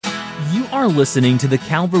are listening to the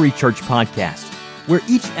Calvary Church podcast, where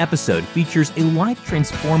each episode features a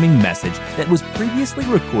life-transforming message that was previously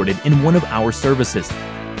recorded in one of our services.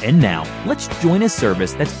 And now, let's join a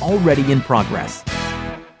service that's already in progress.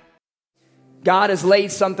 God has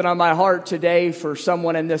laid something on my heart today for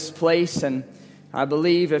someone in this place, and I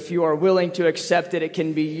believe if you are willing to accept it, it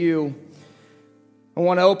can be you. I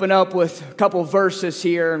want to open up with a couple verses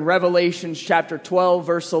here in Revelation chapter 12,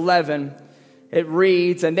 verse 11. It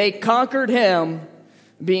reads, "And they conquered him,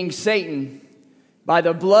 being Satan, by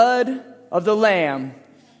the blood of the Lamb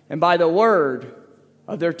and by the word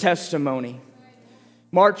of their testimony."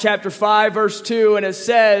 Mark chapter 5, verse 2, and it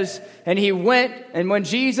says, "And he went, and when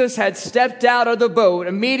Jesus had stepped out of the boat,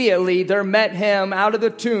 immediately there met him out of the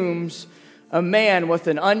tombs a man with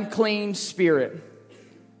an unclean spirit."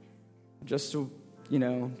 Just so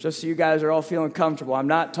you guys are all feeling comfortable, I'm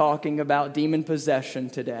not talking about demon possession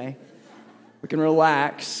today. We can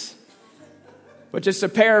relax. But just to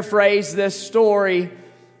paraphrase this story,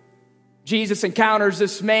 Jesus encounters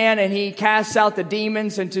this man and he casts out the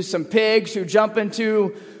demons into some pigs who jump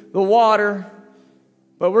into the water.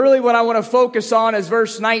 But really what I want to focus on is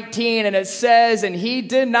verse 19, and it says, "And he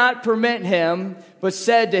did not permit him, but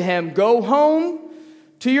said to him, 'Go home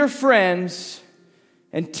to your friends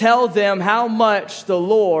and tell them how much the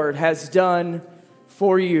Lord has done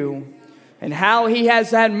for you and how he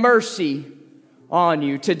has had mercy on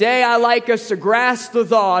you.'" Today, I like us to grasp the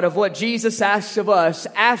thought of what Jesus asks of us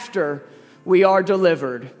after we are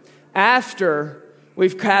delivered, after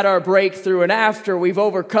we've had our breakthrough, and after we've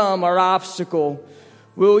overcome our obstacle.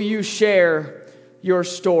 Will you share your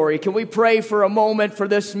story? Can we pray for a moment for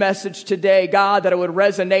this message today, God, that it would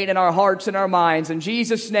resonate in our hearts and our minds? In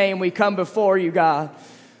Jesus' name, we come before you, God.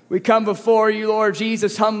 We come before you, Lord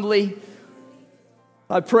Jesus, humbly.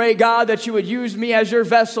 I pray, God, that you would use me as your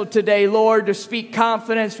vessel today, Lord, to speak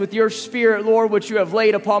confidence with your spirit, Lord, which you have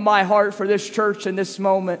laid upon my heart for this church in this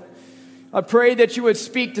moment. I pray that you would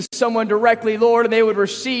speak to someone directly, Lord, and they would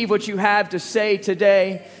receive what you have to say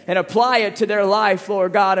today and apply it to their life,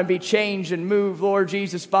 Lord God, and be changed and moved, Lord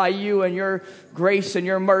Jesus, by you and your grace and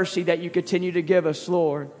your mercy that you continue to give us,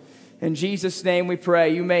 Lord. In Jesus' name we pray.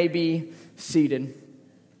 You may be seated.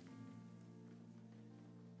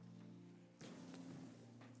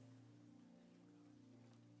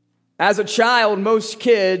 As a child, most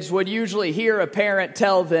kids would usually hear a parent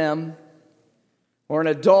tell them, or an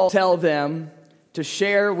adult tell them, to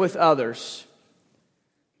share with others.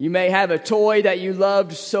 You may have a toy that you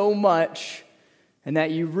loved so much and that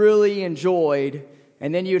you really enjoyed,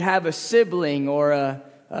 and then you'd have a sibling or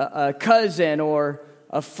a cousin or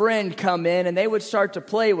a friend come in, and they would start to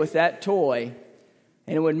play with that toy,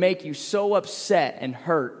 and it would make you so upset and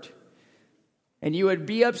hurt. And you would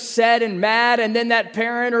be upset and mad, and then that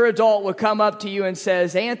parent or adult would come up to you and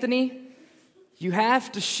says, "Anthony, you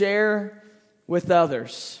have to share with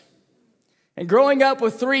others." And growing up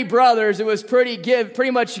with three brothers, it was pretty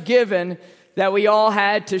much given that we all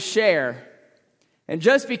had to share. And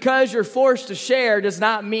just because you're forced to share does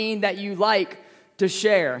not mean that you like to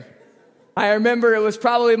share. I remember it was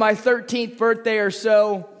probably my 13th birthday or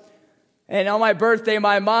so, and on my birthday,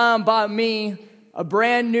 my mom bought me a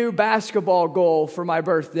brand new basketball goal for my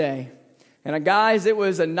birthday. And guys, it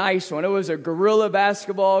was a nice one. It was a Gorilla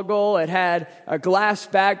basketball goal. It had a glass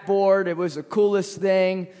backboard. It was the coolest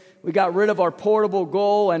thing. We got rid of our portable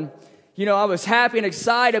goal, and I was happy and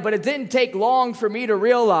excited, but it didn't take long for me to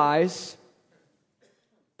realize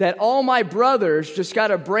that all my brothers just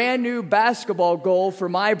got a brand new basketball goal for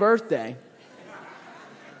my birthday.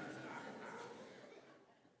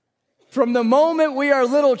 From the moment we are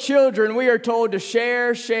little children, we are told to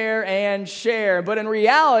share, share, and share. But in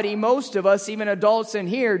reality, most of us, even adults in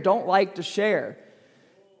here, don't like to share.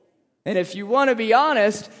 And if you want to be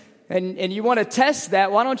honest, and you want to test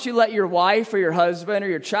that, why don't you let your wife or your husband or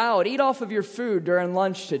your child eat off of your food during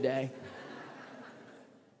lunch today?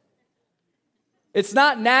 It's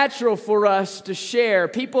not natural for us to share.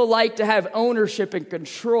 People like to have ownership and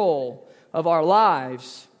control of our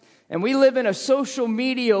lives. And we live in a social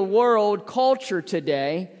media world culture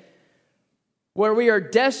today where we are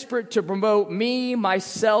desperate to promote me,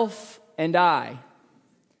 myself, and I.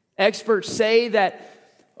 Experts say that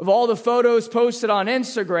of all the photos posted on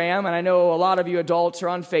Instagram, and I know a lot of you adults are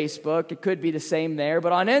on Facebook, it could be the same there,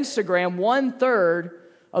 but on Instagram, 1/3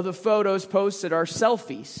 of the photos posted are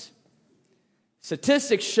selfies.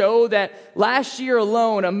 Statistics show that last year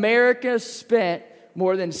alone, America spent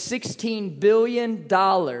more than $16 billion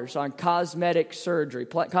on cosmetic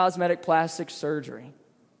plastic surgery.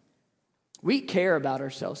 We care about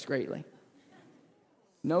ourselves greatly.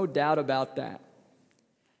 No doubt about that.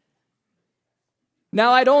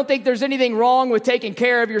 Now, I don't think there's anything wrong with taking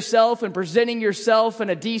care of yourself and presenting yourself in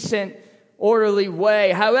a decent, orderly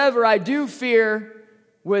way. However, I do fear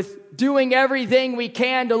with doing everything we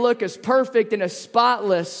can to look as perfect and as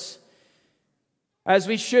spotless as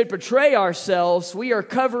we should portray ourselves, we are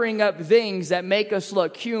covering up things that make us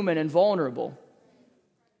look human and vulnerable.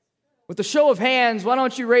 With a show of hands, why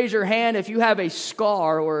don't you raise your hand if you have a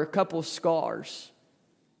scar or a couple scars?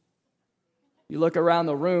 You look around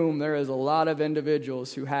the room, there is a lot of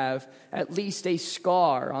individuals who have at least a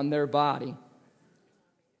scar on their body.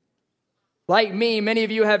 Like me, many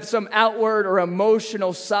of you have some outward or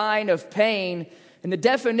emotional sign of pain. And the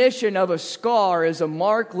definition of a scar is a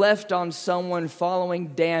mark left on someone following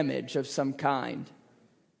damage of some kind.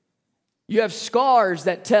 You have scars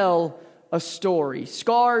that tell a story,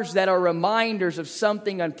 scars that are reminders of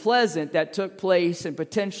something unpleasant that took place and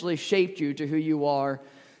potentially shaped you to who you are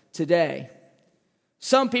today.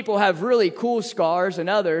 Some people have really cool scars and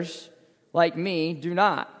others, like me, do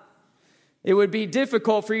not. It would be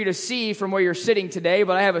difficult for you to see from where you're sitting today,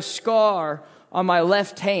 but I have a scar on my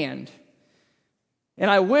left hand. And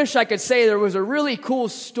I wish I could say there was a really cool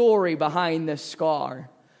story behind this scar.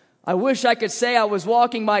 I wish I could say I was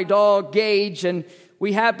walking my dog, Gage, and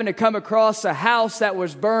we happened to come across a house that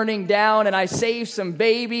was burning down, and I saved some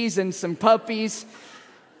babies and some puppies.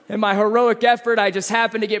 In my heroic effort, I just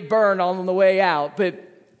happened to get burned on the way out. But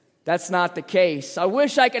that's not the case. I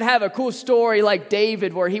wish I could have a cool story like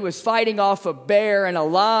David, where he was fighting off a bear and a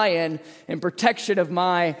lion in protection of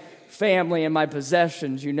my family and my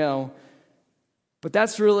possessions, you know. But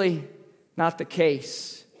that's really not the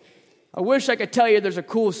case. I wish I could tell you there's a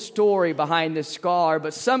cool story behind this scar,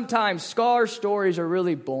 but sometimes scar stories are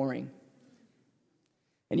really boring.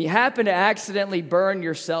 And you happen to accidentally burn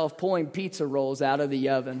yourself pulling pizza rolls out of the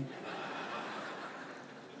oven.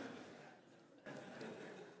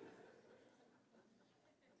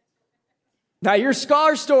 Now, your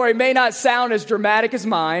scar story may not sound as dramatic as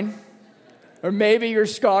mine, or maybe your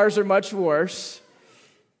scars are much worse.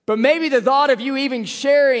 But maybe the thought of you even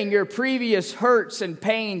sharing your previous hurts and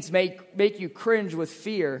pains make you cringe with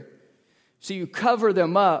fear. So you cover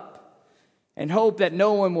them up and hope that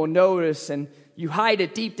no one will notice, and you hide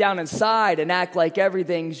it deep down inside and act like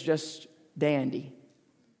everything's just dandy.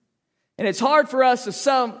 And it's hard for us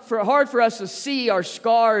to see our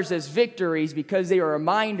scars as victories because they are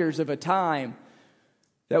reminders of a time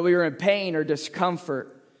that we were in pain or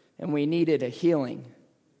discomfort and we needed a healing.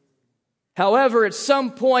 However, at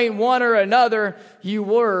some point, one or another, you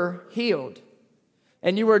were healed.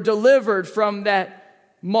 And you were delivered from that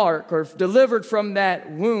mark or delivered from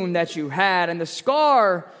that wound that you had. And the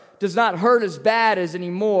scar does not hurt as bad as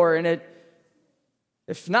anymore. And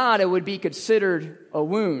if not, it would be considered a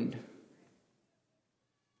wound.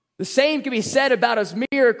 The same can be said about a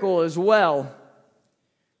miracle as well.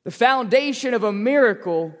 The foundation of a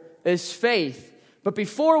miracle is faith. But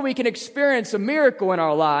before we can experience a miracle in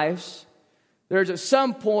our lives, there's at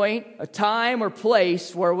some point a time or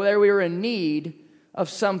place where we were in need of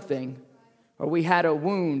something, or we had a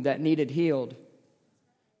wound that needed healed.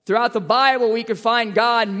 Throughout the Bible, we could find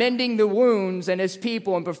God mending the wounds in His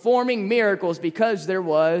people and performing miracles because there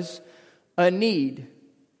was a need.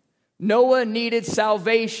 Noah needed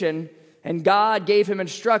salvation, and God gave him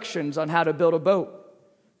instructions on how to build a boat.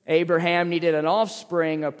 Abraham needed an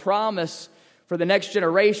offspring, a promise for the next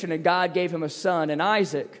generation, and God gave him a son in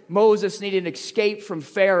Isaac. Moses needed an escape from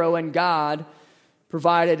Pharaoh, and God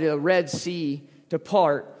provided a Red Sea to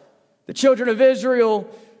part. The children of Israel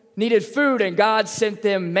needed food, and God sent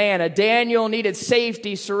them manna. Daniel needed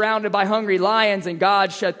safety surrounded by hungry lions, and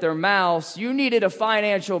God shut their mouths. You needed a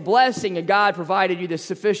financial blessing, and God provided you the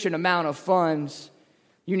sufficient amount of funds.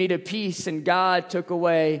 You needed peace, and God took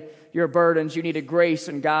away your burdens. You needed grace,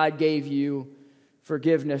 and God gave you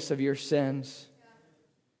forgiveness of your sins.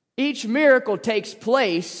 Each miracle takes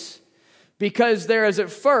place because there is at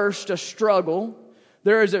first a struggle,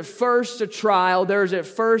 there is at first a trial, there is at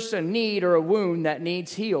first a need or a wound that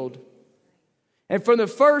needs healed. And from the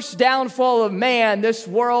first downfall of man, this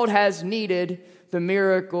world has needed the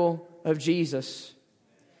miracle of Jesus.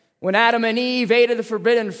 When Adam and Eve ate of the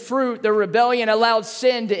forbidden fruit, their rebellion allowed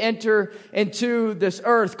sin to enter into this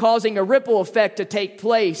earth, causing a ripple effect to take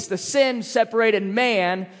place. The sin separated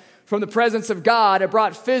man from the presence of God. It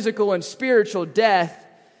brought physical and spiritual death,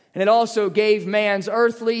 and it also gave man's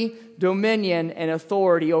earthly dominion and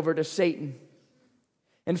authority over to Satan.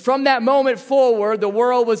 And from that moment forward, the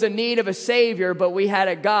world was in need of a Savior, but we had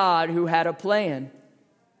a God who had a plan.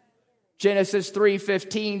 Genesis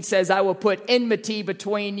 3:15 says, I will put enmity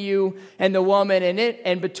between you and the woman,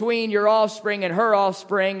 and between your offspring and her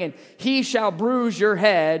offspring, and he shall bruise your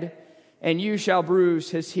head, and you shall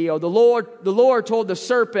bruise his heel. The Lord told the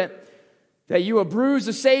serpent that you will bruise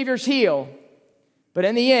the Savior's heel, but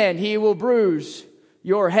in the end, he will bruise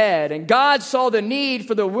your head. And God saw the need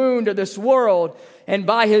for the wound of this world, and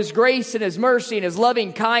by his grace and his mercy and his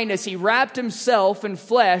loving kindness, he wrapped himself in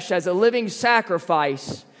flesh as a living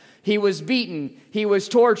sacrifice. He was beaten, he was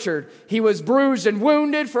tortured, he was bruised and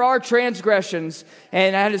wounded for our transgressions,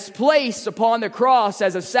 and at his place upon the cross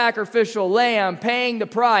as a sacrificial lamb, paying the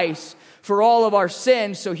price for all of our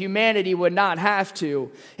sins so humanity would not have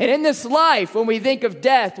to. And in this life, when we think of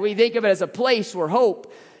death, we think of it as a place where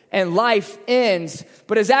hope and life ends,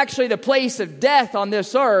 but it's actually the place of death on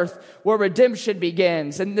this earth where redemption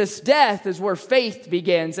begins. And this death is where faith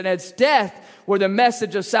begins, and it's death where the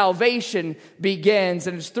message of salvation begins.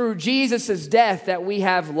 And it's through Jesus' death that we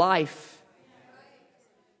have life.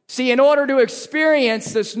 See, in order to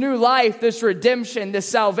experience this new life, this redemption, this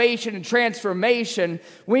salvation and transformation,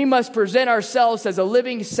 we must present ourselves as a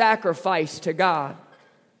living sacrifice to God.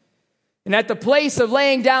 And at the place of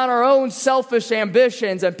laying down our own selfish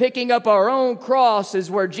ambitions and picking up our own cross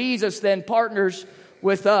is where Jesus then partners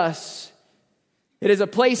with us. It is a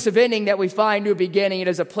place of ending that we find new beginning. It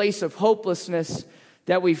is a place of hopelessness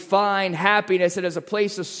that we find happiness. It is a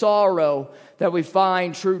place of sorrow that we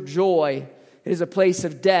find true joy. It is a place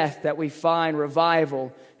of death that we find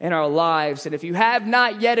revival in our lives. And if you have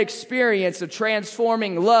not yet experienced the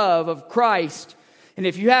transforming love of Christ, and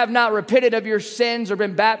if you have not repented of your sins or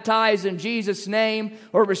been baptized in Jesus' name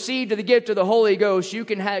or received the gift of the Holy Ghost, you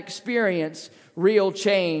can experience real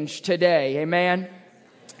change today. Amen.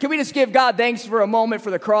 Can we just give God thanks for a moment for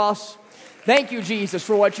the cross? Thank you, Jesus,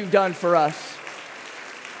 for what you've done for us.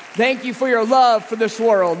 Thank you for your love for this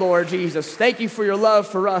world, Lord Jesus. Thank you for your love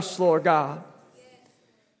for us, Lord God.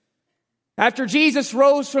 After Jesus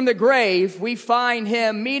rose from the grave, we find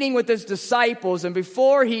him meeting with his disciples, and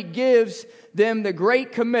before he gives them the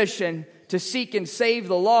Great Commission to seek and save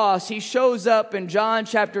the lost, he shows up in John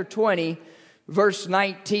chapter 20, verse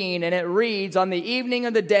 19, and it reads, "On the evening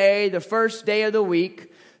of the day, the first day of the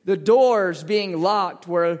week, the doors being locked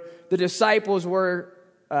where the disciples were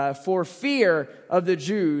for fear of the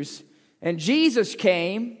Jews, and Jesus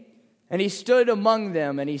came, and he stood among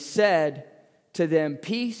them, and he said to them,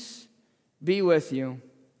 'Peace be with you.'"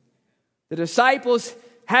 The disciples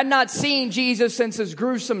had not seen Jesus since his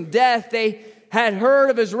gruesome death. They had heard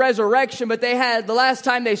of his resurrection, but the last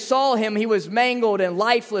time they saw him, he was mangled and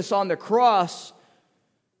lifeless on the cross.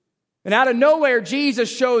 And out of nowhere, Jesus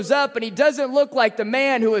shows up, and he doesn't look like the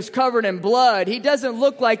man who was covered in blood. He doesn't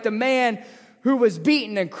look like the man who was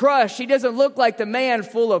beaten and crushed. He doesn't look like the man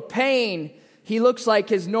full of pain. He looks like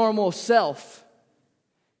his normal self.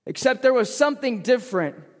 Except there was something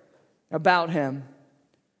different about him.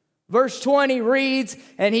 Verse 20 reads,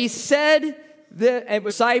 "And he said that the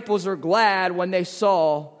disciples were glad when they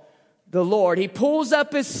saw the Lord." He pulls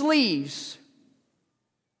up his sleeves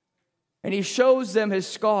and he shows them his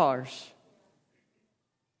scars.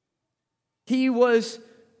 He was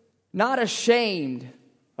not ashamed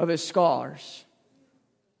of his scars.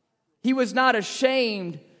 He was not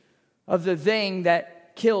ashamed of the thing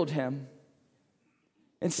that killed him.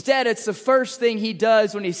 Instead, it's the first thing he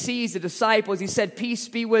does when he sees the disciples. He said, "Peace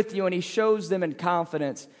be with you," and he shows them in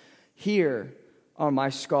confidence, "Here are my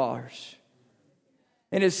scars."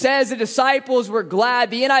 And it says the disciples were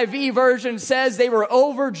glad. The NIV version says they were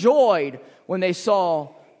overjoyed when they saw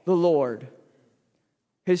the Lord.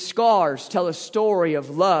 His scars tell a story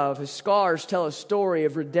of love. His scars tell a story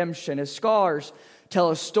of redemption. His scars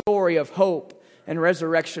tell a story of hope and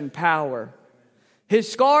resurrection power. His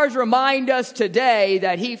scars remind us today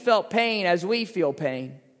that he felt pain as we feel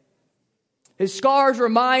pain. His scars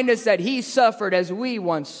remind us that he suffered as we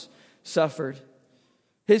once suffered.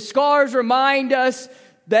 His scars remind us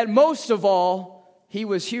that most of all, he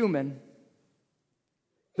was human.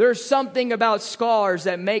 There's something about scars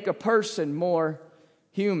that make a person more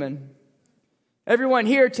human. Everyone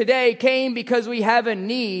here today came because we have a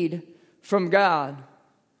need from God.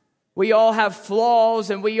 We all have flaws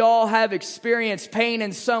and we all have experienced pain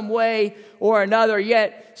in some way or another,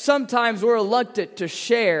 yet sometimes we're reluctant to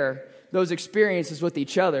share those experiences with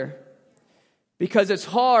each other because it's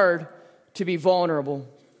hard to be vulnerable.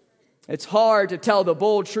 It's hard to tell the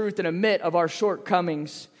bold truth and admit of our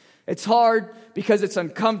shortcomings. It's hard because it's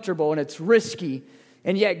uncomfortable and it's risky.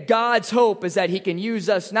 And yet God's hope is that he can use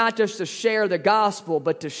us not just to share the gospel,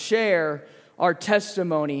 but to share our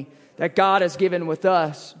testimony that God has given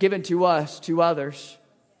to us, to others.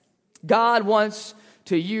 God wants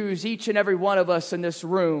to use each and every one of us in this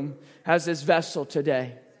room as his vessel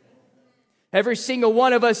today. Every single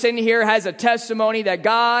one of us in here has a testimony that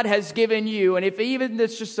God has given you. And if even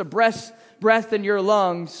it's just a breath in your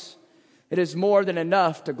lungs, it is more than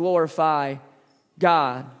enough to glorify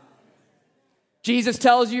God. Jesus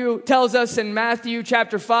tells us in Matthew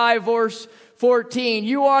chapter 5, verse 14,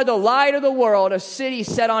 you are the light of the world, a city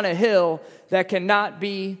set on a hill that cannot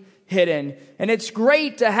be hidden. And it's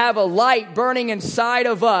great to have a light burning inside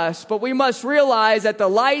of us, but we must realize that the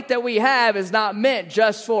light that we have is not meant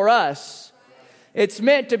just for us. It's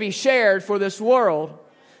meant to be shared for this world.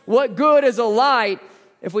 What good is a light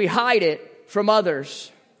if we hide it from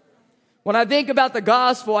others? When I think about the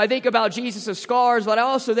gospel, I think about Jesus' scars, but I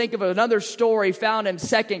also think of another story found in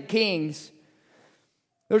 2 Kings.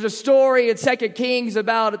 There's a story in 2 Kings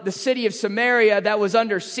about the city of Samaria that was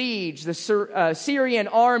under siege. The Syrian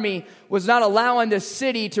army was not allowing this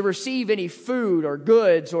city to receive any food or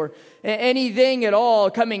goods or anything at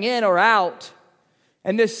all coming in or out.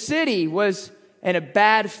 And this city was in a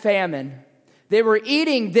bad famine. They were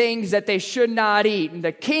eating things that they should not eat. And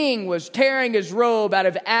the king was tearing his robe out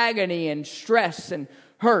of agony and stress and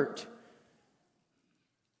hurt.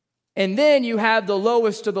 And then you have the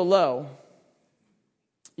lowest of the low.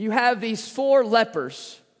 You have these 4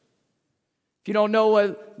 lepers. If you don't know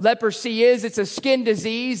what leprosy is, it's a skin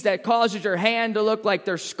disease that causes your hand to look like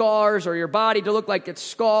there's scars or your body to look like it's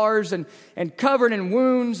scars and covered in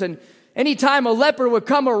wounds. And anytime a leper would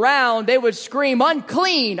come around, they would scream,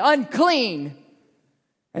 unclean, unclean.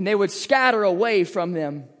 And they would scatter away from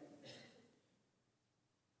them.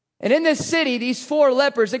 And in this city, these 4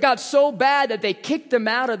 lepers, it got so bad that they kicked them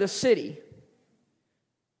out of the city.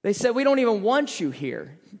 They said, we don't even want you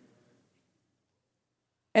here.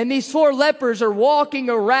 And these 4 lepers are walking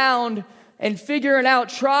around and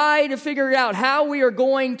try to figure out how we are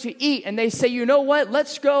going to eat. And they say, you know what?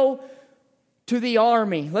 Let's go to the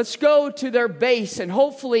army. Let's go to their base and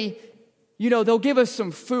hopefully, they'll give us some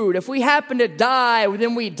food. If we happen to die,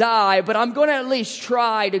 then we die. But I'm going to at least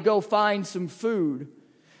try to go find some food.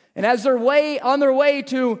 And as they're on their way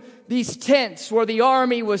to these tents where the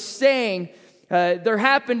army was staying, there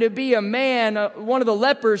happened to be a man, one of the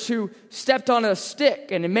lepers, who stepped on a stick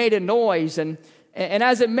and it made a noise. And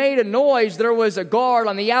as it made a noise, there was a guard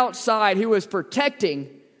on the outside who was protecting.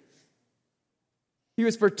 He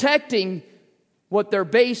was protecting what their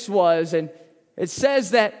base was. And it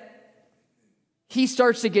says that he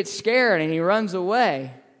starts to get scared and he runs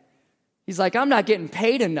away. He's like, I'm not getting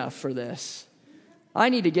paid enough for this. I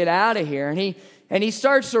need to get out of here. And he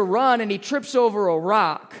starts to run and he trips over a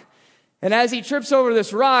rock. And as he trips over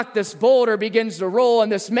this rock, this boulder begins to roll,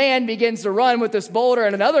 and this man begins to run with this boulder,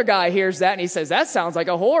 and another guy hears that, and he says, that sounds like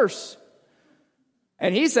a horse.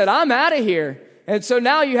 And he said, I'm out of here. And so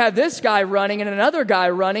now you have this guy running and another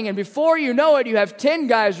guy running, and before you know it, you have 10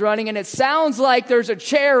 guys running, and it sounds like there's a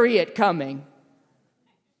chariot coming.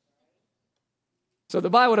 So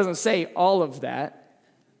the Bible doesn't say all of that,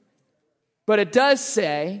 but it does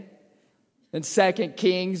say in 2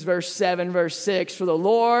 Kings, verse 7, verse 6, for the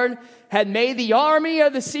Lord had made the army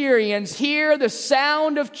of the Syrians hear the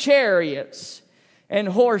sound of chariots and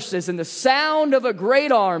horses and the sound of a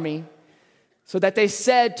great army, so that they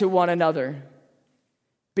said to one another,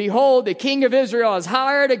 behold, the king of Israel has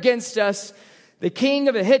hired against us the king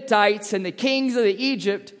of the Hittites and the kings of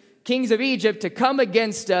Egypt to come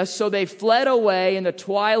against us. So they fled away in the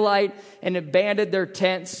twilight and abandoned their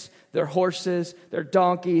tents, their horses, their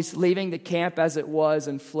donkeys, leaving the camp as it was,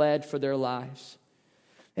 and fled for their lives.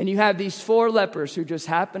 And you have these 4 lepers who just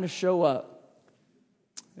happen to show up.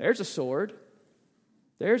 There's a sword.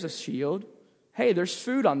 There's a shield. Hey, there's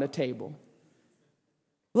food on the table.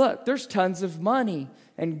 Look, there's tons of money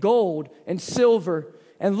and gold and silver.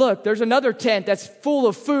 And look, there's another tent that's full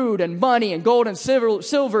of food and money and gold and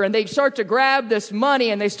silver. And they start to grab this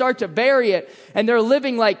money and they start to bury it. And they're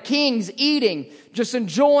living like kings, eating, just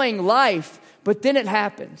enjoying life. But then it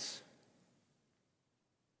happens.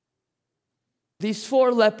 These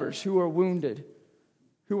 4 lepers who are wounded,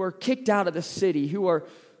 who are kicked out of the city, who are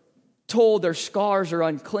told their scars are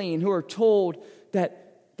unclean, who are told that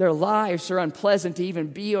their lives are unpleasant to even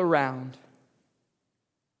be around.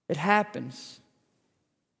 It happens.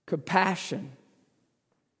 Compassion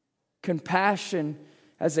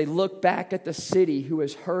as they look back at the city who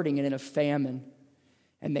is hurting and in a famine.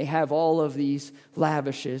 And they have all of these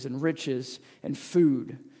lavishes and riches and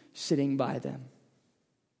food sitting by them.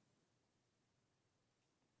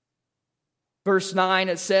 Verse 9,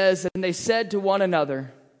 it says, and they said to one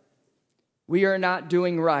another, we are not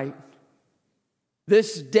doing right.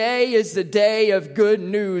 This day is the day of good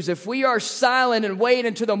news. If we are silent and wait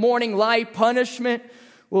until the morning light, punishment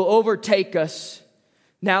will overtake us.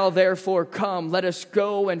 Now therefore come, let us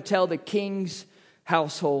go and tell the king's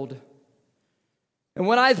household. And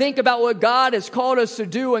when I think about what God has called us to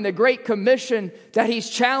do and the great commission that he's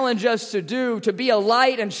challenged us to do, to be a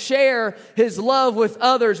light and share his love with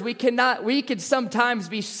others, we can sometimes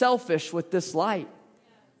be selfish with this light.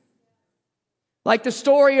 Like the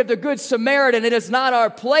story of the Good Samaritan, it is not our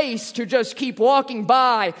place to just keep walking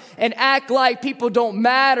by and act like people don't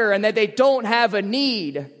matter and that they don't have a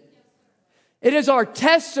need. It is our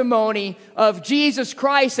testimony of Jesus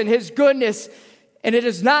Christ and his goodness. And it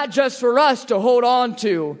is not just for us to hold on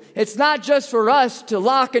to. It's not just for us to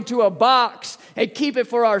lock into a box and keep it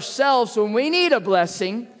for ourselves when we need a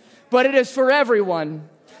blessing, but it is for everyone.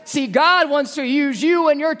 See, God wants to use you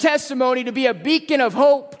and your testimony to be a beacon of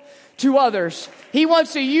hope to others. He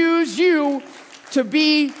wants to use you to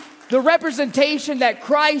be the representation that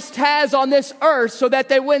Christ has on this earth, so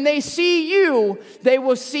that when they see you, they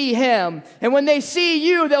will see him. And when they see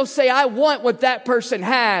you, they'll say, I want what that person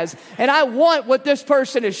has, and I want what this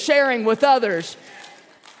person is sharing with others.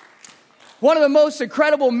 One of the most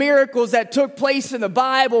incredible miracles that took place in the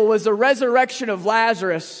Bible was the resurrection of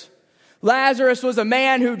Lazarus. Lazarus was a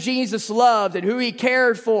man who Jesus loved and who he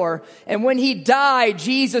cared for. And when he died,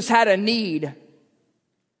 Jesus had a need.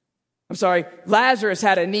 Lazarus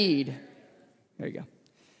had a need. There you go.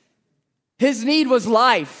 His need was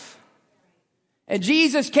life. And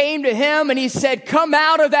Jesus came to him and he said, come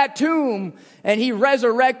out of that tomb. And he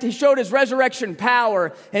showed his resurrection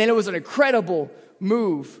power. And it was an incredible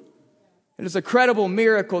move. It was a credible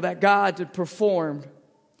miracle that God had performed.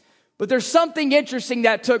 But there's something interesting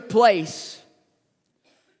that took place.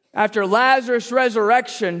 After Lazarus'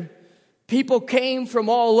 resurrection, people came from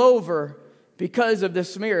all over because of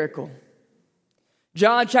this miracle.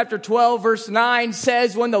 John chapter 12 verse 9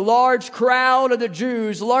 says, when the large crowd of the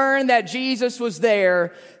Jews learned that Jesus was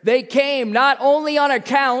there, they came not only on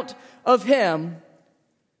account of him,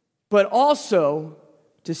 but also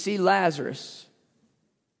to see Lazarus,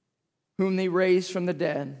 whom they raised from the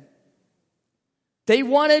dead. They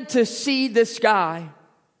wanted to see this guy.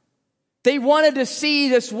 They wanted to see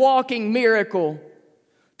this walking miracle.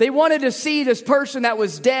 They wanted to see this person that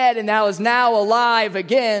was dead and that was now alive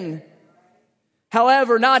again.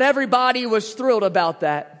 However, not everybody was thrilled about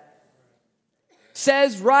that. It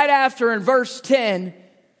says right after in verse 10,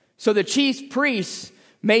 so the chief priests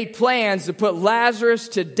made plans to put Lazarus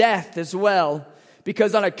to death as well,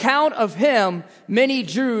 because on account of him, many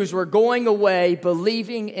Jews were going away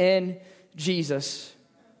believing in Jesus.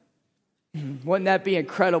 Wouldn't that be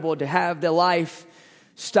incredible to have the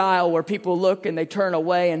lifestyle where people look and they turn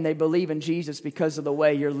away and they believe in Jesus because of the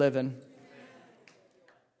way you're living?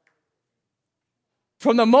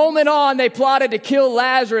 From the moment on, they plotted to kill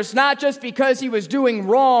Lazarus, not just because he was doing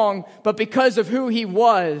wrong, but because of who he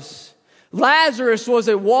was. Lazarus was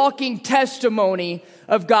a walking testimony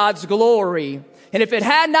of God's glory. And if it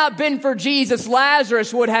had not been for Jesus,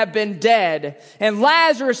 Lazarus would have been dead. And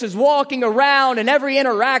Lazarus is walking around, and every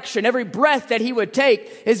interaction, every breath that he would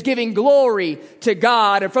take is giving glory to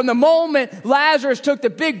God. And from the moment Lazarus took the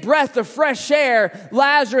big breath of fresh air,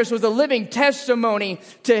 Lazarus was a living testimony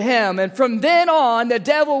to him. And from then on, the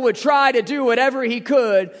devil would try to do whatever he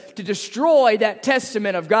could to destroy that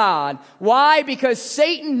testament of God. Why? Because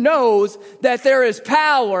Satan knows that there is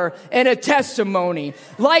power in a testimony.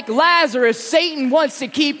 Like Lazarus, Satan wants to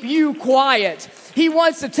keep you quiet. He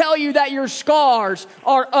wants to tell you that your scars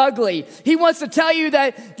are ugly. He wants to tell you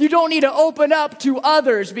that you don't need to open up to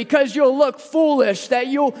others because you'll look foolish, that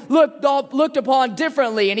you'll looked upon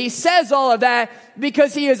differently. And he says all of that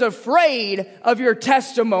because he is afraid of your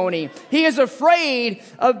testimony. He is afraid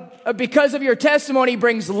because of your testimony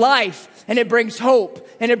brings life, and it brings hope,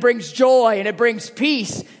 and it brings joy, and it brings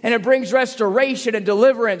peace, and it brings restoration and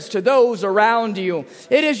deliverance to those around you.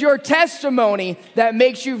 It is your testimony that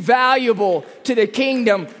makes you valuable to the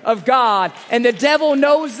kingdom of God. And the devil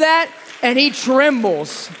knows that, and he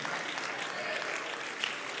trembles.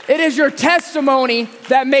 It is your testimony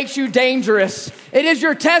that makes you dangerous. It is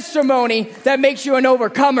your testimony that makes you an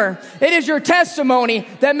overcomer. It is your testimony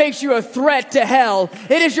that makes you a threat to hell.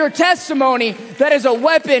 It is your testimony that is a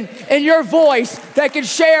weapon in your voice that can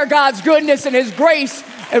share God's goodness and his grace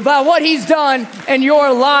about what he's done in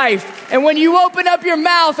your life. And when you open up your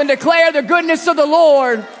mouth and declare the goodness of the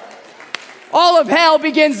Lord, all of hell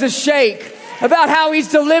begins to shake. about how he's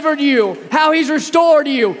delivered you, how he's restored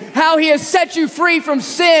you, how he has set you free from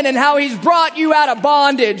sin, and how he's brought you out of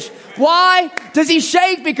bondage. Why does he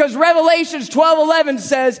shake? Because Revelations 12:11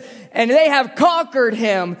 says, and they have conquered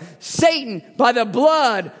him, Satan, by the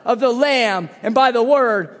blood of the Lamb and by the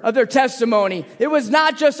word of their testimony. It was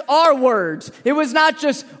not just our words. It was not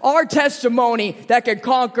just our testimony that could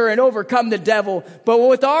conquer and overcome the devil, but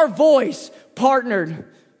with our voice partnered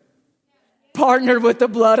with the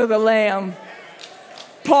blood of the Lamb,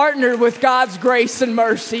 partnered with God's grace and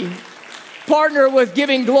mercy, partnered with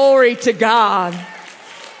giving glory to God.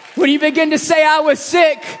 When you begin to say, I was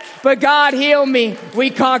sick, but God healed me, we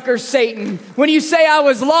conquer Satan. When you say, I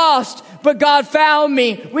was lost, but God found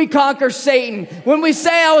me, we conquer Satan. When we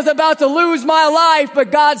say, I was about to lose my life,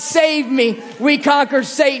 but God saved me, we conquer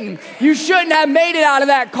Satan. You shouldn't have made it out of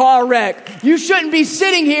that car wreck. You shouldn't be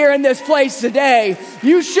sitting here in this place today.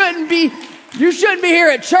 You shouldn't be here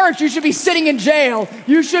at church. You should be sitting in jail.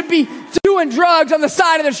 You should be doing drugs on the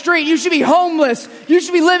side of the street. You should be homeless. You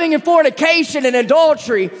should be living in fornication and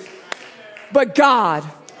adultery. But God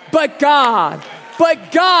did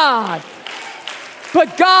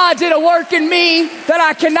a work in me that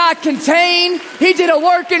I cannot contain. He did a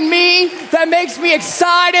work in me that makes me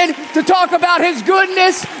excited to talk about his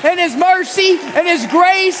goodness and his mercy and his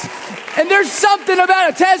grace. And there's something about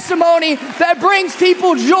a testimony that brings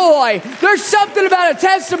people joy. There's something about a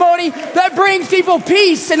testimony that brings people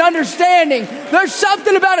peace and understanding. There's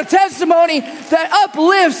something about a testimony that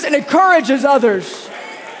uplifts and encourages others.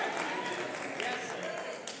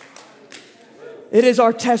 It is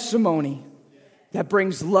our testimony that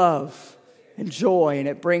brings love and joy, and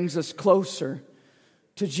it brings us closer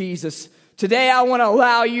to Jesus. Today, I want to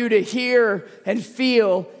allow you to hear and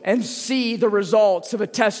feel and see the results of a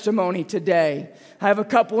testimony today. I have a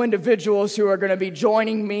couple individuals who are going to be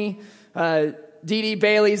joining me, Dee Dee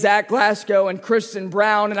Bailey, Zach Glasgow, and Kristen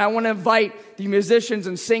Brown. And I want to invite the musicians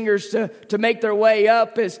and singers to make their way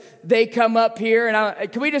up as they come up here.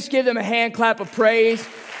 And can we just give them a hand clap of praise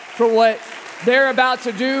for what they're about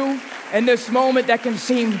to do in this moment that can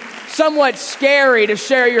seem somewhat scary to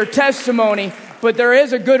share your testimony, but there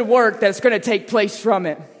is a good work that's going to take place from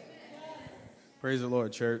it. Praise the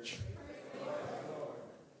Lord, church.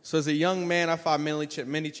 So as a young man, I fought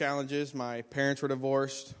many challenges. My parents were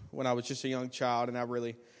divorced when I was just a young child, and that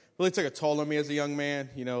really took a toll on me as a young man.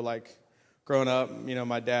 You know, like growing up,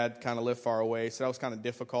 my dad kind of lived far away, so that was kind of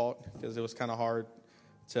difficult because it was kind of hard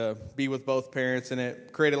to be with both parents, and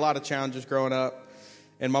it created a lot of challenges growing up.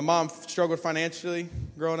 And my mom struggled financially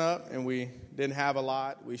growing up, and we didn't have a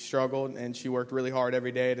lot. We struggled, and she worked really hard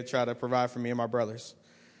every day to try to provide for me and my brothers.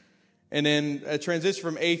 And then a transition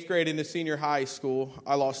from 8th grade into senior high school,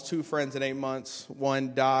 I lost 2 friends in 8 months.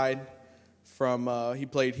 One died from,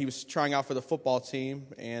 he was trying out for the football team,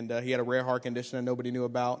 and he had a rare heart condition that nobody knew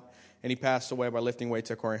about, and he passed away by lifting weights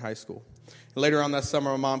at Corey High School. And later on that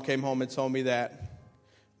summer, my mom came home and told me that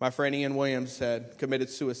my friend Ian Williams had committed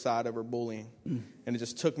suicide over bullying, and it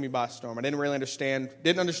just took me by storm. I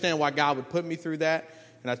didn't understand why God would put me through that,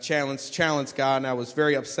 and I challenged God, and I was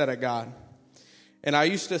very upset at God. And I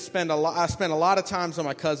used to spent a lot of times on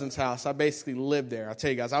my cousin's house. I basically lived there. I tell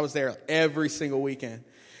you guys, I was there every single weekend.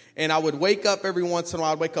 And I would wake up every once in a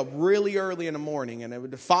while. I'd wake up really early in the morning, and it would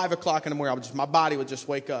be 5 o'clock in the morning. My body would just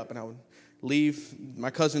wake up, and I would leave my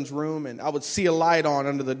cousin's room, and I would see a light on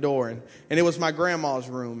under the door, and it was my grandma's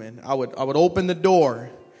room, and I would open the door,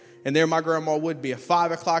 and there my grandma would be at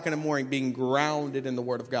 5 o'clock in the morning being grounded in the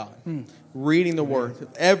Word of God, reading the Word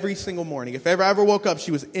every single morning. If I ever woke up, she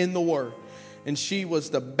was in the Word, and she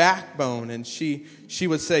was the backbone, and she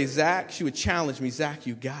would say, Zach, she would challenge me, Zach,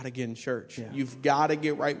 you got to get in church. Yeah. You've got to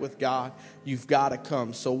get right with God. You've got to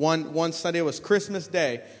come. So one Sunday, it was Christmas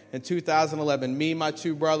Day in 2011. Me, my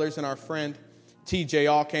 2 brothers, and our friend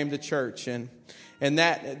TJ all came to church, and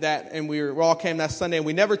we all came that Sunday, and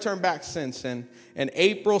we never turned back since. And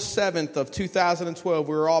April 7th of 2012,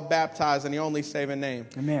 we were all baptized in the only saving name,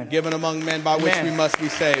 Amen, given among men by which we must be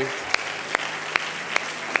saved.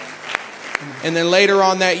 And then later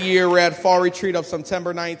on that year, we had fall retreat of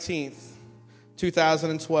September 19th,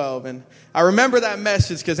 2012. And I remember that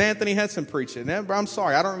message because Anthony Henson preached it. And I'm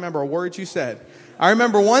sorry, I don't remember a word you said. I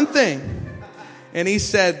remember one thing. And he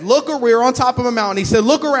said, we were on top of a mountain. He said,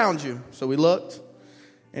 look around you. So we looked.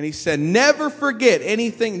 And he said, never forget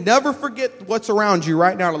anything. Never forget what's around you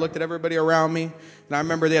right now. And I looked at everybody around me. And I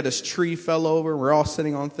remember they had this tree fell over. We're all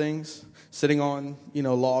sitting on things, sitting on,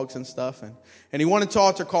 logs and stuff. And he wanted to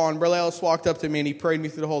altar call, and Brother Ellis walked up to me, and he prayed me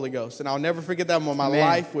through the Holy Ghost. And I'll never forget that moment. My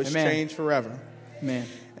life was changed forever. Amen.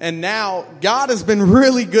 And now God has been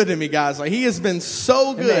really good to me, guys. Like, he has been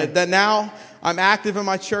so good Amen. that now I'm active in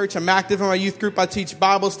my church. I'm active in my youth group. I teach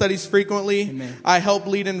Bible studies frequently. Amen. I help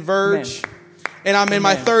lead in Verge. Amen. And I'm in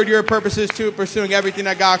my Amen. third year of purposes too, pursuing everything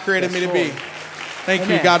that God created me to be. Lord. Thank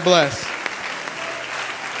Amen. you. God bless.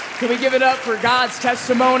 Can we give it up for God's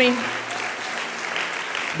testimony?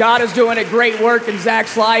 God is doing a great work in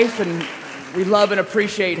Zach's life, and we love and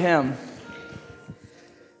appreciate him.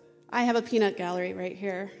 I have a peanut gallery right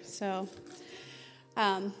here, so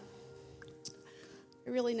I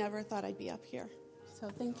really never thought I'd be up here. So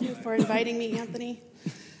thank you for inviting me, Anthony.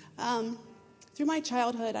 Through my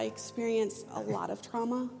childhood, I experienced a lot of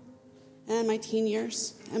trauma in my teen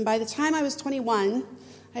years. And by the time I was 21,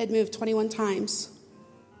 I had moved 21 times.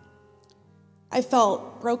 I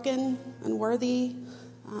felt broken, unworthy.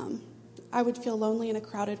 I would feel lonely in a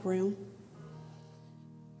crowded room.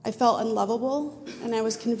 I felt unlovable, and I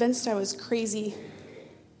was convinced I was crazy.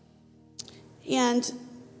 And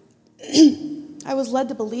I was led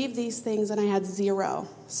to believe these things, and I had zero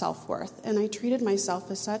self-worth, and I treated myself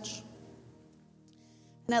as such.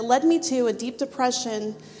 And it led me to a deep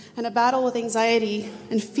depression and a battle with anxiety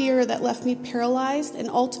and fear that left me paralyzed, and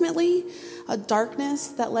ultimately a darkness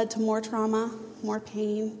that led to more trauma, more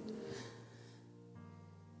pain.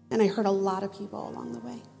 And I hurt a lot of people along the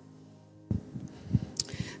way.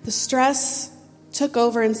 The stress took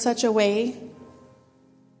over in such a way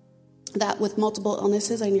that with multiple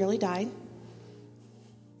illnesses, I nearly died.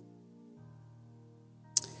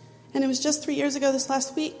 And it was just 3 years ago this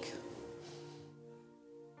last week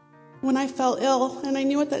when I fell ill, and I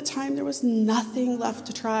knew at that time there was nothing left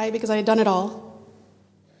to try because I had done it all.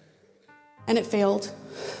 And it failed.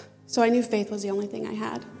 So I knew faith was the only thing I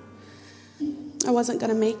had. I wasn't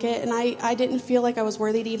going to make it, and I didn't feel like I was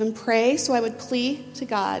worthy to even pray, so I would plead to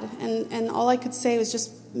God, and all I could say was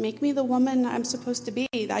just make me the woman I'm supposed to be.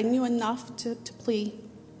 I knew enough to plead.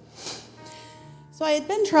 So I had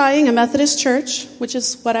been trying a Methodist church, which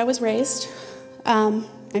is what I was raised,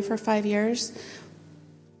 for 5 years,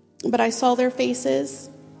 but I saw their faces.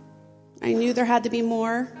 I knew there had to be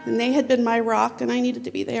more, and they had been my rock, and I needed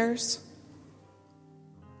to be theirs.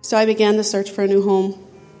 So I began to search for a new home.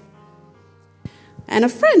 And a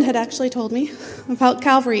friend had actually told me about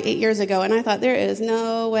Calvary 8 years ago, and I thought, there is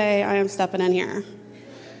no way I am stepping in here.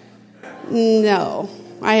 No.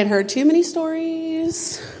 I had heard too many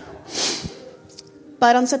stories.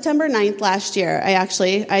 But on September 9th last year,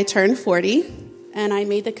 I turned 40, and I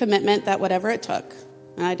made the commitment that whatever it took,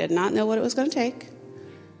 and I did not know what it was going to take,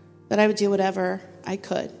 that I would do whatever I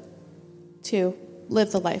could to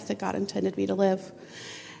live the life that God intended me to live.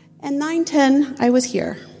 And 9/10, I was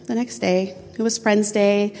here. The next day, it was Friends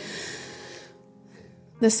Day.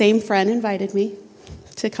 The same friend invited me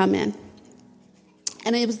to come in.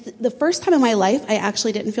 And it was the first time in my life I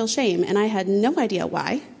actually didn't feel shame, and I had no idea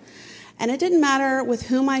why. And it didn't matter with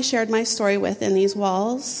whom I shared my story with in these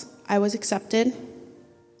walls. I was accepted.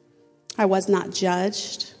 I was not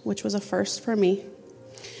judged, which was a first for me.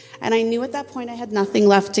 And I knew at that point I had nothing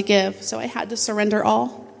left to give, so I had to surrender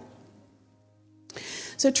all.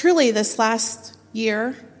 So truly, this last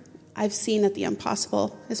year, I've seen that the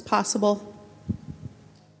impossible is possible.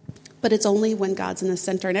 But it's only when God's in the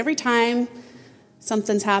center. And every time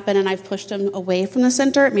something's happened and I've pushed him away from the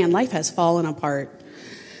center, man, life has fallen apart.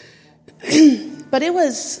 But it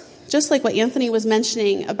was just like what Anthony was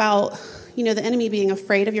mentioning about, the enemy being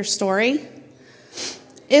afraid of your story.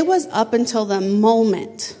 It was up until the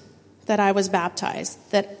moment that I was baptized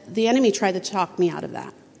that the enemy tried to talk me out of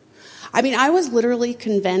that. I was literally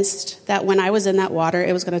convinced that when I was in that water,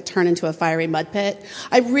 it was going to turn into a fiery mud pit.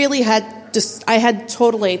 I had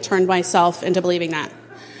totally turned myself into believing that.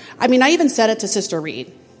 I even said it to Sister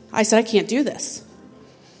Reed. I said, I can't do this.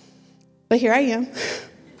 But here I am,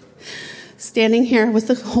 standing here with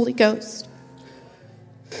the Holy Ghost.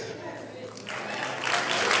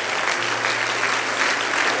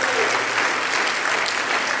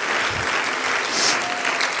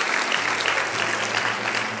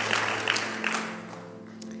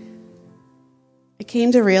 I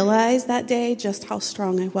came to realize that day just how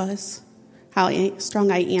strong I was, how strong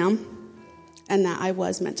I am, and that I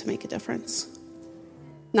was meant to make a difference.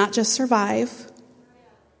 Not just survive,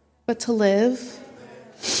 but to live.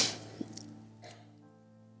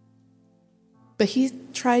 But he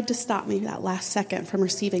tried to stop me that last second from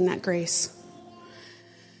receiving that grace.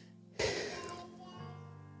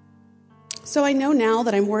 So I know now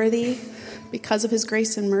that I'm worthy because of his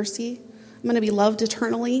grace and mercy. I'm going to be loved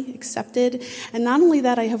eternally, accepted. And not only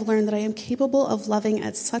that, I have learned that I am capable of loving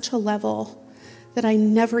at such a level that I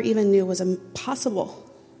never even knew was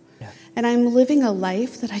impossible. Yeah. And I'm living a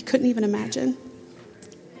life that I couldn't even imagine.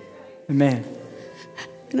 Amen.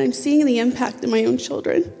 And I'm seeing the impact in my own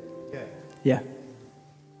children. Yeah.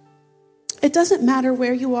 It doesn't matter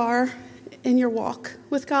where you are in your walk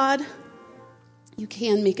with God. You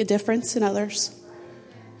can make a difference in others.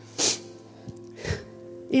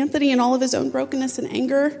 Anthony, in all of his own brokenness and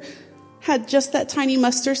anger, had just that tiny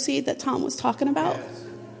mustard seed that Tom was talking about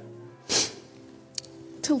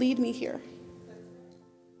to lead me here.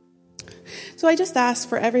 So I just ask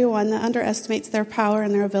for everyone that underestimates their power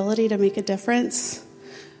and their ability to make a difference,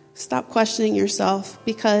 stop questioning yourself,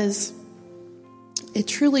 because it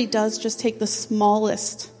truly does just take the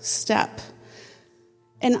smallest step.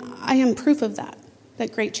 And I am proof of that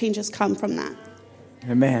great changes come from that.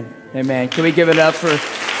 Amen. Amen. Can we give it up for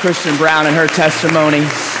Kristen Brown and her testimony?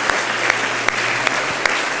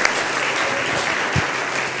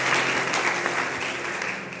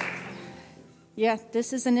 Yeah,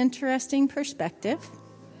 this is an interesting perspective.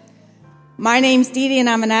 My name's Dee Dee, and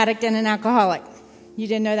I'm an addict and an alcoholic. You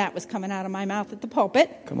didn't know that was coming out of my mouth at the pulpit.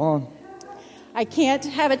 Come on. I can't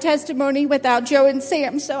have a testimony without Joe and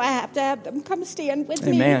Sam, so I have to have them come stand with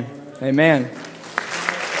me. Amen. Amen.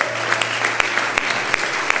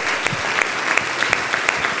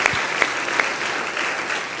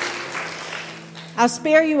 I'll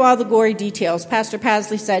spare you all the gory details. Pastor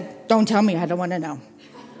Pasley said, don't tell me, I don't want to know.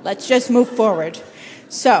 Let's just move forward.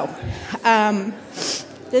 So,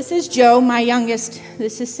 this is Joe, my youngest.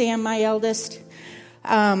 This is Sam, my eldest.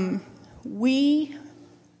 We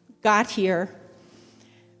got here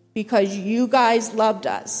because you guys loved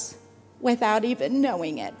us without even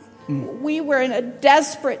knowing it. We were in a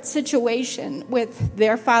desperate situation with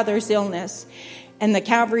their father's illness, and the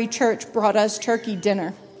Calvary Church brought us turkey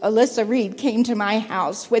dinner. Alyssa Reed came to my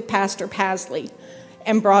house with Pastor Pasley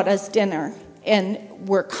and brought us dinner and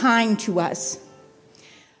were kind to us.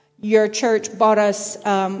 Your church bought us,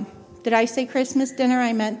 did I say Christmas dinner?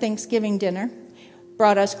 I meant Thanksgiving dinner.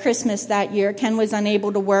 Brought us Christmas that year. Ken was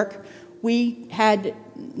unable to work. We had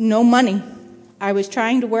no money. I was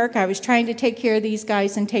trying to work. I was trying to take care of these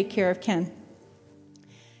guys and take care of Ken.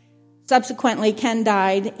 Subsequently, Ken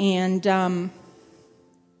died, and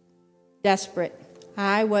desperate.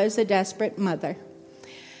 I was a desperate mother.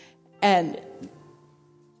 And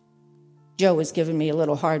Joe was giving me a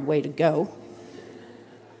little hard way to go.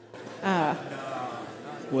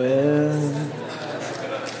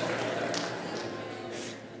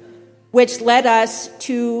 Which led us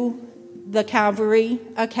to the Calvary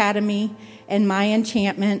Academy and my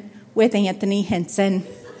enchantment with Anthony Henson.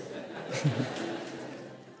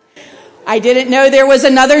 I didn't know there was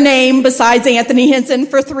another name besides Anthony Henson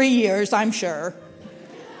for 3 years, I'm sure.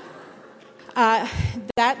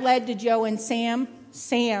 That led to Joe and Sam.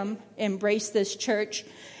 Sam embraced this church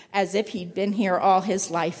as if he'd been here all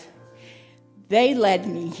his life. They led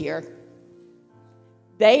me here.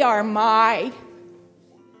 They are my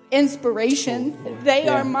inspiration. They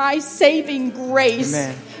are my saving grace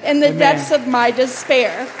in the depths of my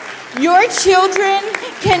despair. Your children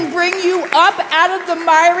can bring you up out of the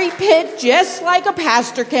miry pit just like a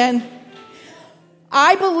pastor can.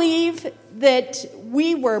 I believe that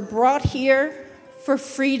we were brought here for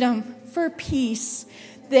freedom, for peace,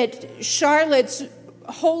 that Charlotte's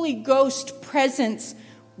Holy Ghost presence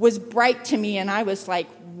was bright to me, and I was like,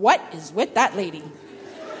 what is with that lady?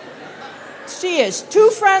 She is too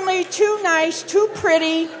friendly, too nice, too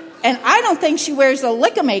pretty, and I don't think she wears a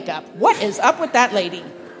lick of makeup. What is up with that lady?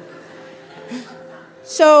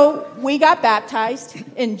 So we got baptized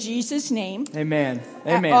in Jesus' name. Amen.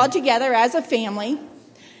 Amen. All together as a family.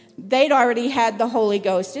 They'd already had the Holy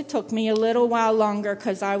Ghost. It took me a little while longer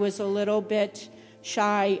because I was a little bit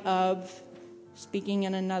shy of speaking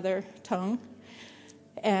in another tongue.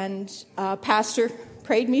 And Pastor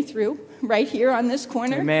prayed me through right here on this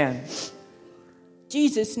corner. Amen.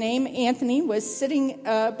 Jesus' name, Anthony, was sitting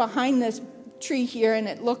behind this tree here, and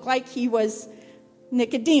it looked like he was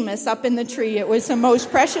Nicodemus up in the tree. It was the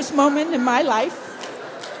most precious moment in my life.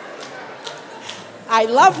 I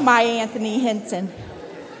love my Anthony Henson.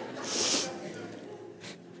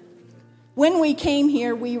 When we came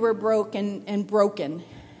here, we were broken.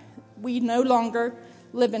 We no longer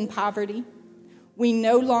live in poverty. We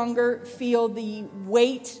no longer feel the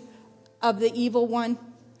weight of the evil one.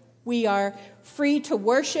 We are free to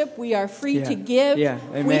worship. We are free to give.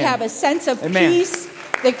 We have a sense of peace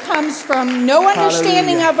that comes from no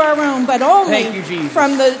understanding of our own, but only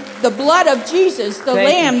from the blood of Jesus, the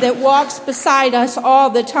Lamb that walks beside us all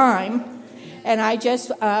the time. And I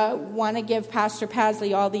just want to give Pastor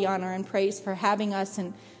Pasley all the honor and praise for having us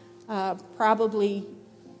and probably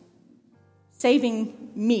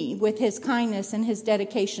saving me with his kindness and his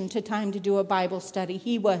dedication to time to do a Bible study.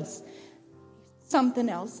 He was something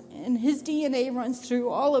else. And his DNA runs through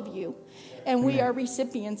all of you. And we are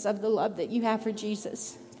recipients of the love that you have for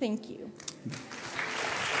Jesus. Thank you.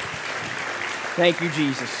 Thank you,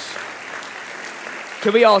 Jesus.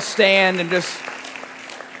 Can we all stand and just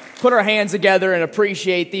put our hands together and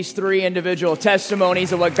appreciate these three individual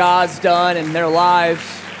testimonies of what God's done in their lives?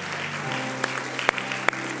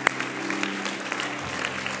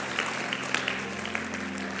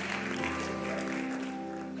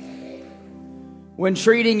 When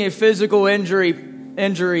treating a physical injuries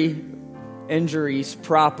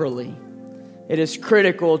properly, it is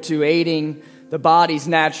critical to aiding the body's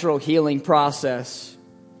natural healing process.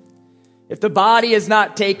 If the body is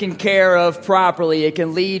not taken care of properly, it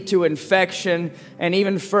can lead to infection and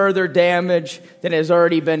even further damage than has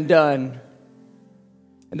already been done.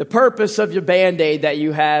 And the purpose of your Band-Aid that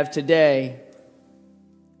you have today,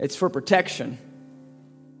 it's for protection.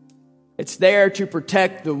 It's there to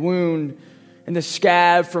protect the wound and the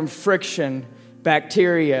scab from friction,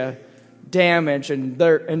 bacteria, damage, and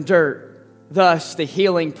dirt. Thus, the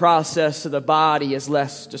healing process of the body is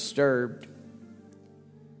less disturbed.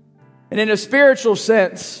 And in a spiritual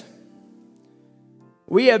sense,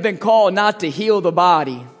 we have been called not to heal the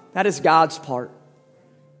body. That is God's part.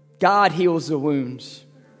 God heals the wounds,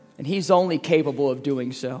 and He's only capable of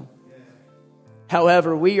doing so.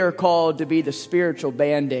 However, we are called to be the spiritual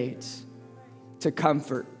Band-Aids, to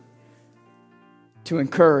comfort, to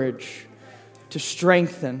encourage, to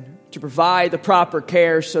strengthen, to provide the proper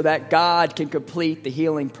care so that God can complete the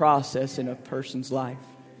healing process in a person's life.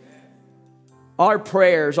 Our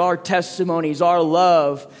prayers, our testimonies, our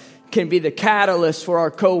love can be the catalyst for our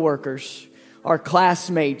coworkers, our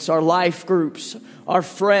classmates, our life groups, our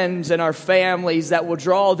friends, and our families that will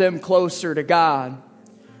draw them closer to God.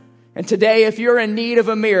 And today, if you're in need of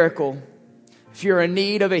a miracle, if you're in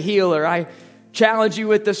need of a healer, I challenge you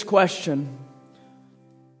with this question.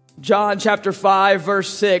 John chapter 5, verse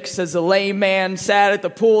 6 says, the lame man sat at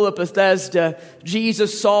the pool of Bethesda.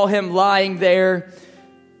 Jesus saw him lying there,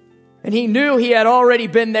 and he knew he had already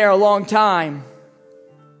been there a long time.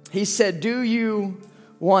 He said, do you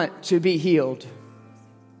want to be healed?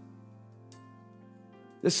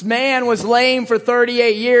 This man was lame for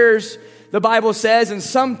 38 years, the Bible says, and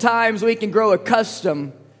sometimes we can grow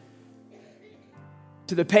accustomed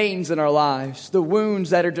to the pains in our lives, the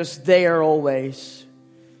wounds that are just there always.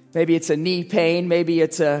 Maybe it's a knee pain, maybe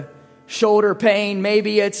it's a shoulder pain,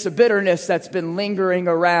 maybe it's a bitterness that's been lingering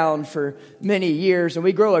around for many years, and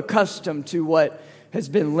we grow accustomed to what has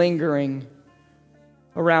been lingering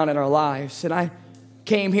around in our lives. And I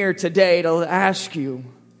came here today to ask you,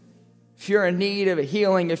 if you're in need of a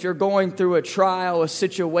healing, if you're going through a trial, a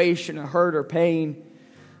situation, a hurt or pain,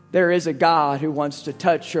 there is a God who wants to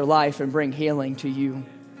touch your life and bring healing to you.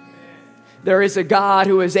 There is a God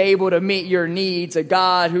who is able to meet your needs, a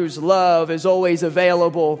God whose love is always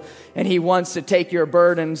available, and He wants to take your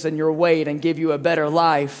burdens and your weight and give you a better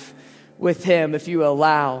life with Him if you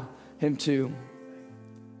allow Him to.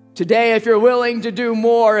 Today, if you're willing to do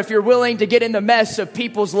more, if you're willing to get in the mess of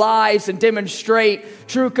people's lives and demonstrate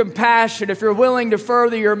true compassion, if you're willing to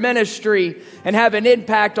further your ministry and have an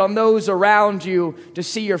impact on those around you, to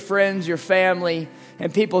see your friends, your family,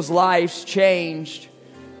 and people's lives changed,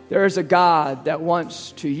 there is a God that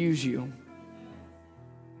wants to use you.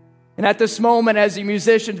 And at this moment, as the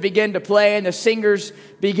musicians begin to play and the singers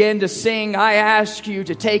begin to sing, I ask you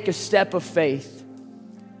to take a step of faith.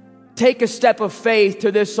 Take a step of faith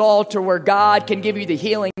to this altar where God can give you the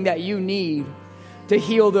healing that you need to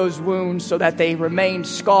heal those wounds so that they remain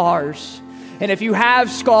scars. And if you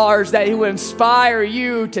have scars, that He will inspire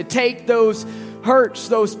you to take those hurts,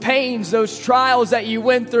 those pains, those trials that you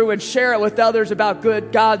went through and share it with others about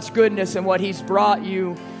God's goodness and what He's brought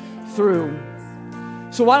you through.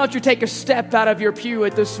 So why don't you take a step out of your pew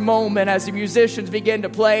at this moment as the musicians begin to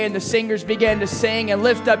play and the singers begin to sing, and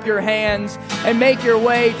lift up your hands and make your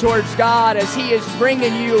way towards God as He is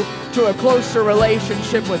bringing you to a closer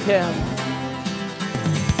relationship with Him.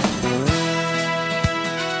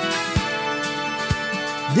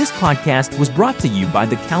 This podcast was brought to you by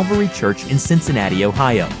the Calvary Church in Cincinnati,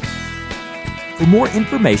 Ohio. For more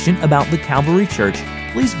information about the Calvary Church,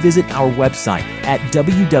 please visit our website at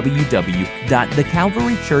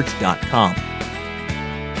www.thecalvarychurch.com.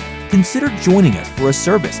 Consider joining us for a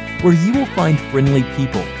service where you will find friendly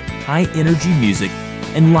people, high-energy music,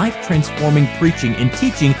 and life-transforming preaching and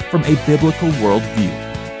teaching from a biblical worldview.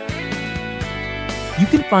 You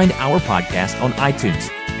can find our podcast on iTunes,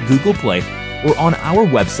 Google Play, or on our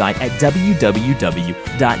website at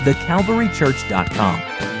www.thecalvarychurch.com.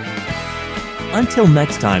 Until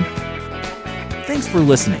next time, thanks for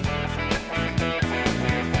listening.